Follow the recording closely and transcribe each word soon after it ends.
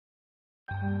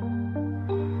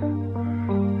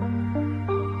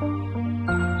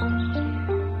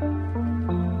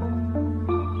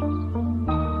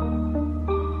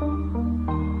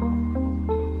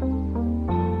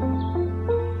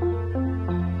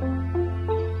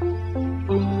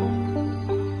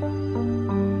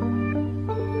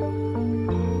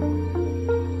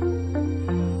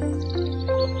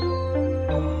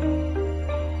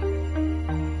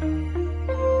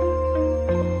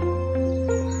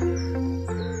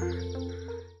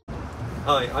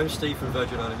Hi, I'm Steve from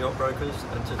Virgin Island Yacht Brokers,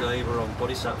 and today we're on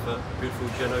Bodhisattva, beautiful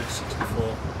Jeanneau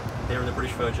 64 here in the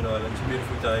British Virgin Islands. A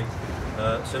beautiful day,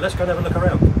 so let's go and have a look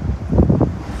around.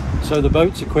 So the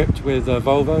boat's equipped with a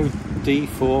Volvo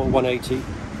D4 180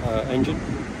 engine.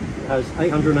 It has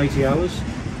 880 hours.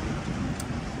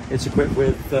 It's equipped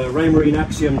with Raymarine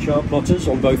Axiom chart plotters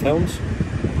on both helms,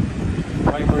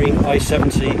 Raymarine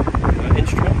I-70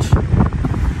 instruments,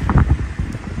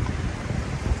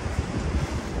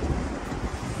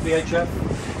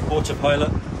 VHF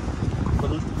autopilot.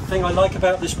 The thing I like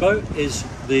about this boat is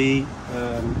the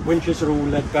winches are all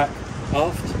led back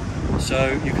aft,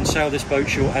 so you can sail this boat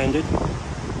short-handed.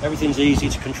 Everything's easy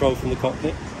to control from the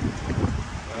cockpit,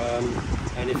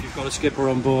 and if you've got a skipper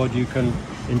on board, you can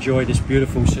enjoy this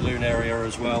beautiful saloon area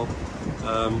as well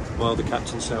while the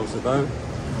captain sails the boat,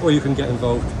 or you can get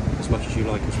involved as much as you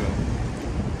like as well.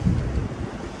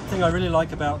 The thing I really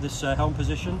like about this helm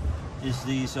position is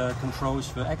these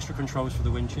extra controls for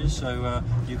the winches, so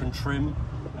you can trim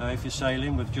if you're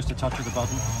sailing with just a touch of the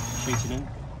button, sheeting in,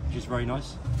 which is very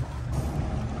nice.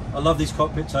 I love these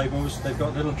cockpit tables. They've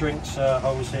got little drinks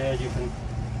holes here, you can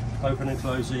open and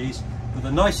close these, but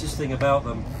the nicest thing about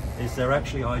them is they're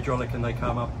actually hydraulic and they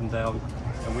come up and down,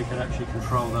 and we can actually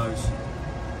control those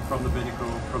from the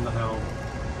binnacle, from the helm,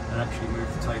 and actually move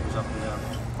the tables up and down,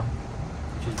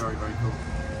 which is very, very cool.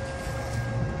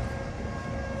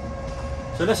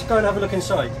 So let's go and have a look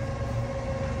inside.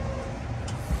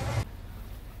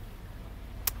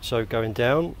 So going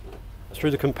down through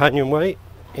the companionway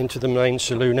into the main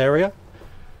saloon area,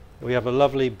 we have a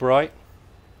lovely, bright,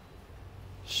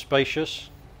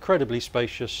 spacious, incredibly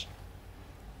spacious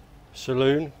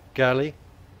saloon galley.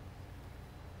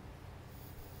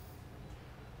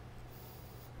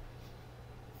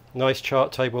 Nice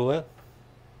chart table there.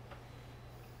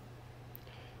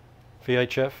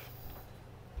 VHF.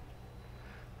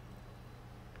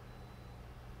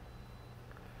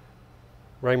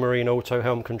 Raymarine auto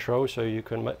helm control, so you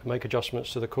can make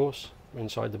adjustments to the course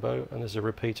inside the boat, and there's a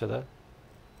repeater there.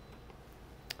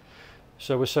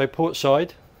 So we're port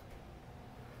side,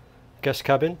 guest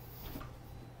cabin.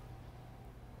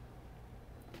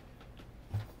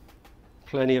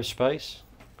 Plenty of space,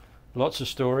 lots of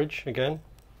storage again.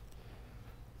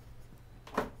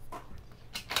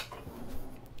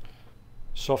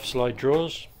 Soft slide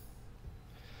drawers,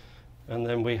 and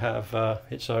then we have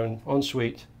its own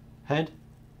ensuite head.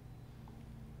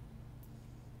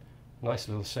 Nice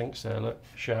little sinks there, look,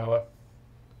 shower.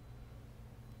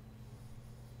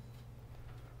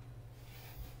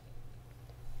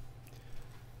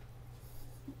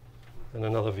 And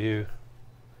another view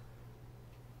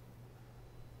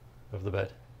of the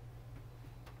bed.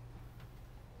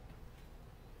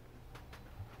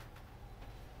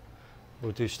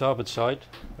 We'll do starboard side,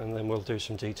 and then we'll do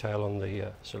some detail on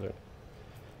the saloon.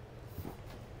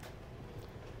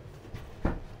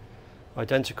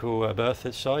 Identical berth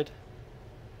this side.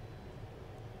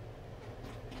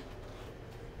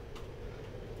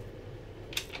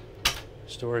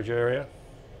 Storage area.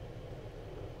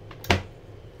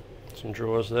 Some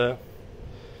drawers there.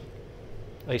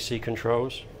 AC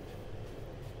controls.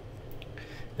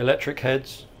 Electric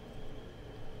heads.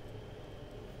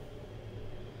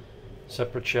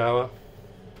 Separate shower.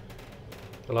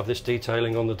 I love this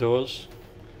detailing on the doors.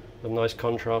 A nice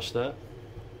contrast there.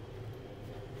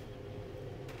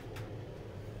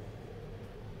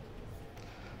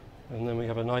 And then we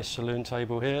have a nice saloon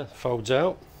table here, folds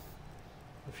out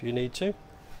if you need to.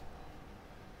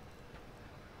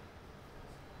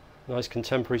 Nice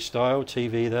contemporary style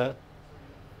TV there.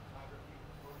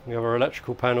 We have our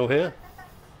electrical panel here.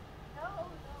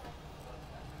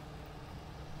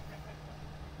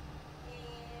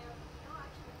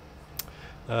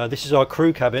 This is our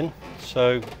crew cabin,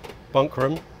 so bunk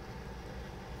room.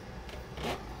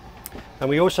 And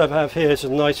we also have here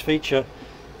some nice feature,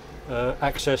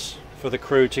 access for the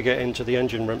crew to get into the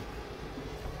engine room.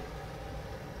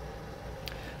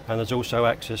 And there's also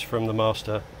access from the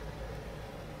master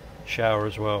shower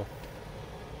as well.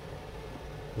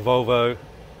 Volvo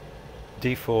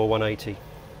D4 180.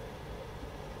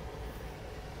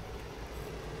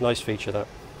 Nice feature that.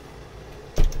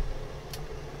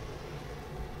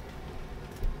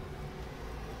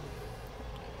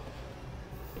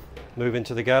 Move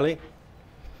into the galley.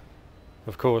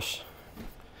 Of course,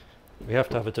 we have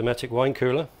to have a Dometic wine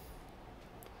cooler.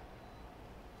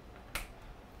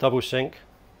 Double sink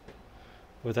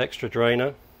with extra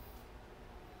drainer.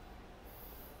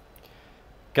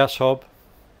 Gas hob,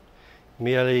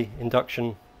 Miele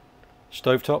induction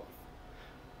stovetop,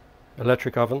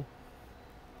 electric oven,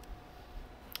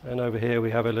 and over here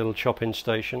we have a little chop-in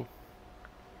station.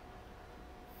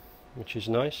 which is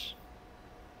nice.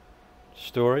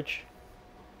 Storage.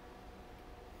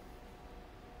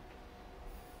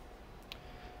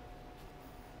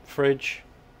 Fridge.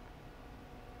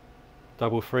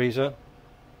 Double freezer.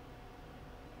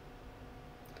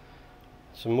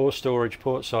 Some more storage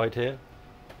port side here.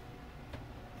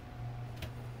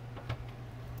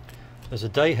 There's a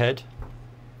day head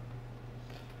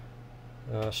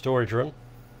storage room,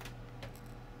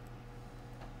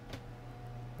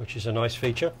 which is a nice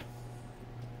feature.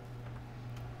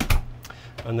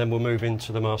 And then we'll move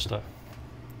into the master,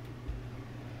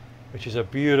 which is a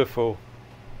beautiful,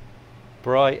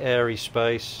 bright, airy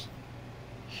space.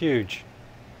 Huge.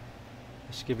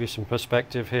 Let's give you some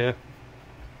perspective here.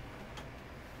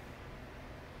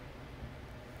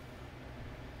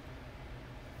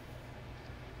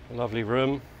 A lovely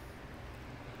room.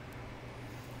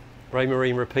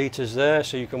 Raymarine repeaters there,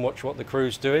 so you can watch what the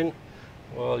crew's doing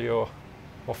while you're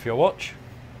off your watch.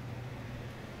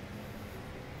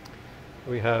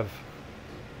 We have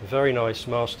a very nice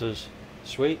master's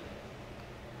suite.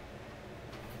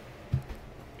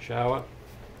 Shower.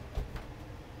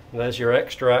 And there's your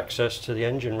extra access to the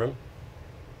engine room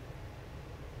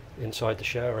inside the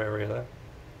shower area there.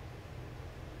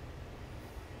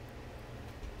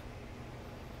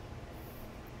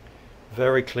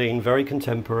 Very clean, very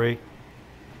contemporary.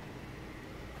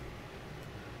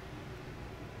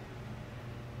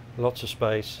 Lots of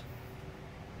space.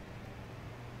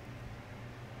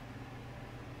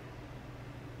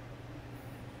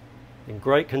 In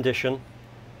great condition,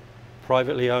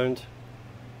 privately owned.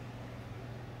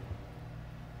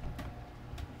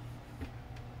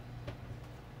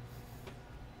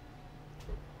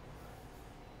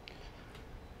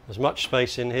 As much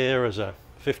space in here as a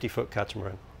 50-foot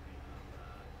catamaran.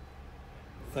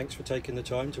 Thanks for taking the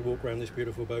time to walk around this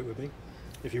beautiful boat with me.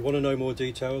 If you want to know more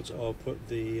details, I'll put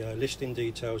the listing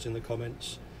details in the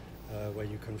comments where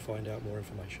you can find out more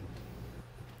information.